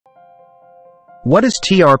What is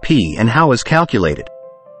TRP and how is calculated?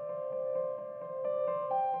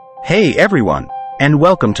 Hey everyone, and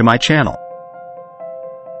welcome to my channel.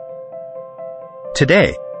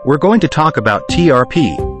 Today, we're going to talk about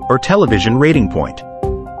TRP, or television rating point.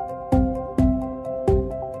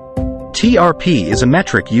 TRP is a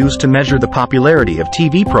metric used to measure the popularity of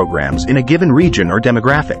TV programs in a given region or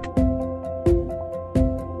demographic.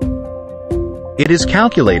 It is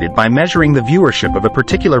calculated by measuring the viewership of a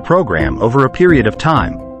particular program over a period of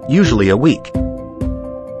time, usually a week.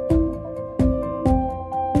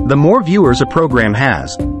 The more viewers a program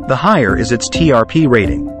has, the higher is its TRP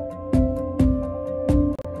rating.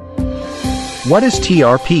 What is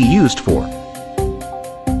TRP used for?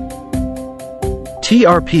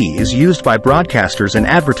 TRP is used by broadcasters and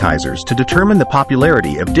advertisers to determine the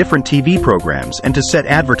popularity of different TV programs and to set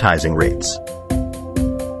advertising rates.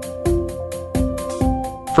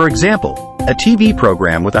 For example, a TV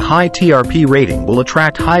program with a high TRP rating will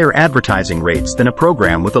attract higher advertising rates than a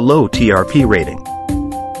program with a low TRP rating.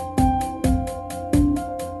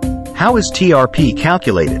 How is TRP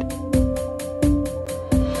calculated?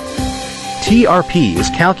 TRP is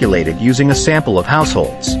calculated using a sample of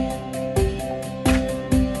households.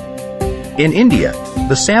 In India,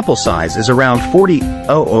 the sample size is around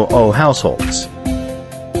 40,000 households.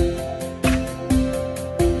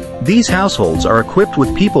 These households are equipped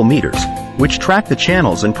with people meters, which track the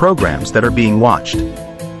channels and programs that are being watched.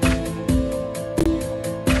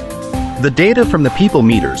 The data from the people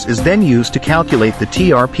meters is then used to calculate the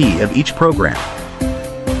TRP of each program.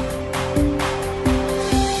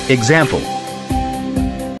 Example.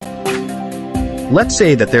 Let's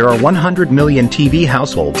say that there are 100 million TV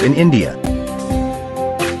households in India.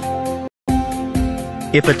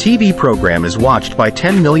 If a TV program is watched by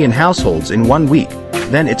 10 million households in 1 week,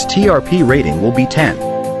 then its TRP rating will be 10.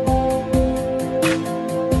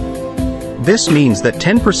 This means that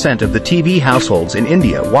 10% of the TV households in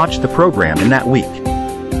India watch the program in that week.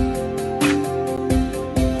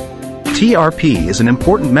 TRP is an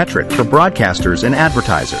important metric for broadcasters and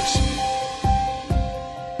advertisers.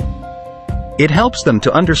 It helps them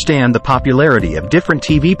to understand the popularity of different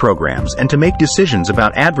TV programs and to make decisions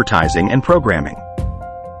about advertising and programming.